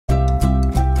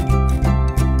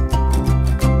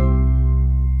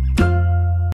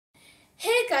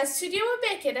guys, today we're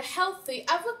making a healthy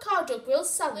avocado grilled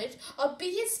salad on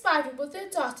Be Inspired with their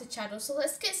daughter channel. So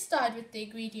let's get started with the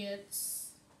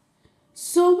ingredients.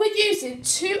 So we're using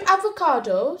 2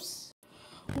 avocados,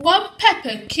 1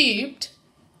 pepper cubed,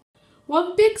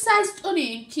 1 big sized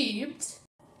onion cubed,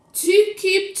 2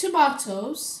 cubed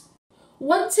tomatoes,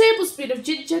 1 tablespoon of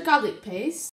ginger garlic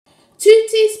paste, 2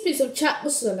 teaspoons of chaat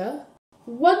masala,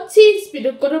 1 teaspoon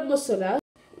of garam masala,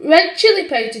 red chili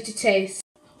powder to taste,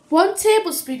 1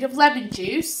 tablespoon of lemon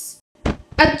juice,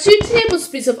 and 2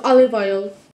 tablespoons of olive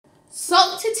oil,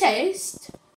 salt to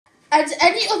taste, and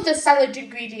any other salad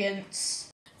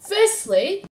ingredients.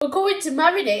 Firstly, we're going to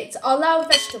marinate all our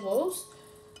vegetables.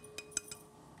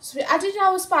 So we're adding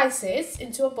our spices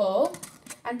into a bowl,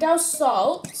 and our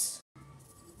salt,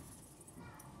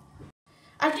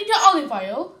 adding the olive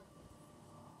oil,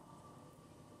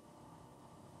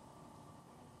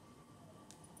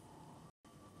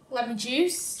 lemon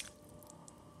juice,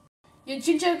 your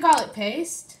ginger and garlic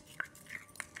paste,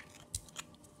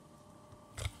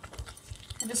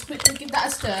 and just quickly give that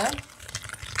a stir.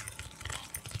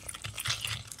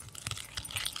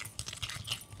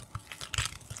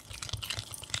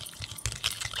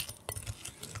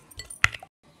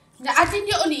 Now add in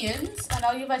your onions and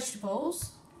all your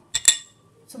vegetables,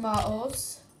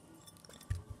 tomatoes,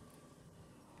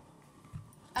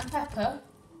 and pepper.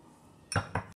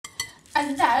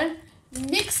 And then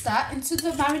mix that into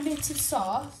the marinated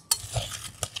sauce.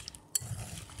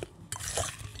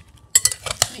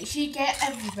 Make sure you get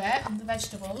everywhere on the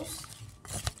vegetables.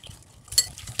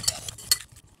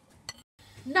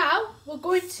 Now we're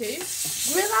going to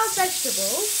grill our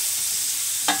vegetables.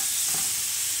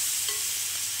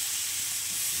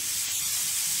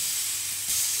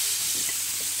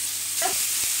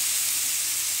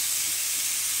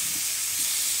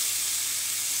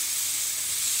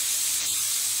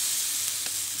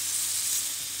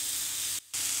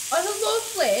 On a low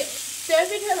flame,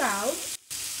 stirring around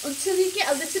until you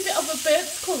get a little bit of a burnt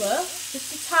colour,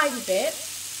 just a tiny bit.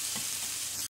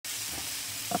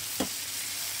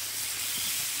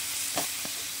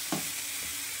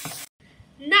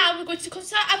 Now we're going to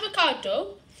cut our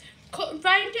avocado. Cut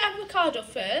round the avocado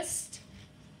first,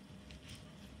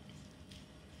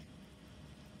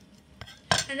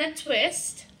 and then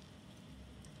twist,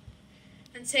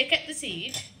 and take out the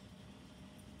seed.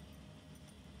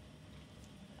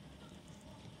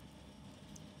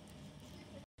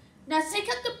 Now take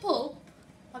out the pulp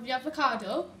of your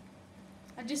avocado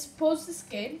and just pose the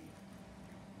skin.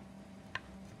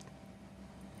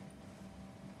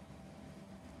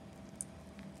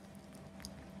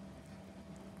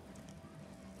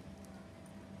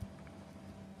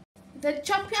 Then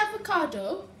chop your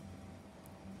avocado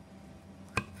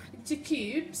into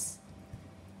cubes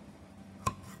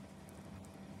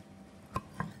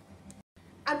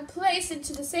and place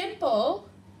into the same bowl.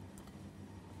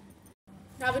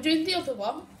 Now we're doing the other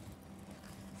one.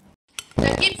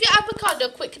 Now give your avocado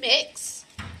a quick mix.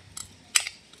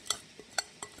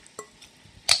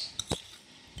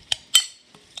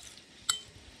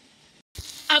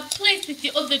 And place with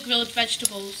your other grilled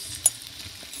vegetables.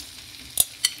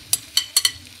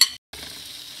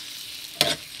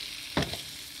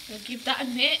 We'll give that a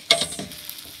mix.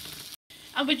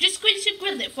 And we're just going to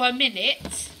grill it for a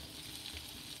minute.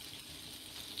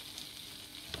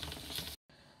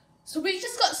 So we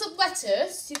just got some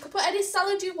lettuce. You can put any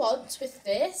salad you want with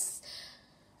this.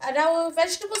 And our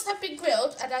vegetables have been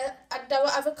grilled and our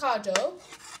avocado.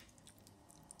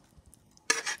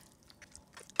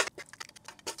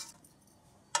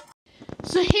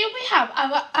 So here we have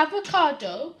our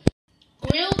avocado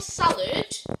grilled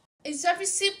salad. It's very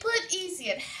simple and easy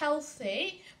and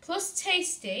healthy, plus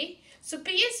tasty. So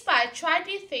be inspired, try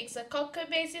new things and conquer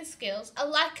amazing skills, and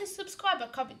like and subscribe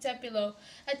and comment down below.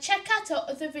 And check out our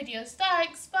other videos.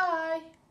 Thanks, bye.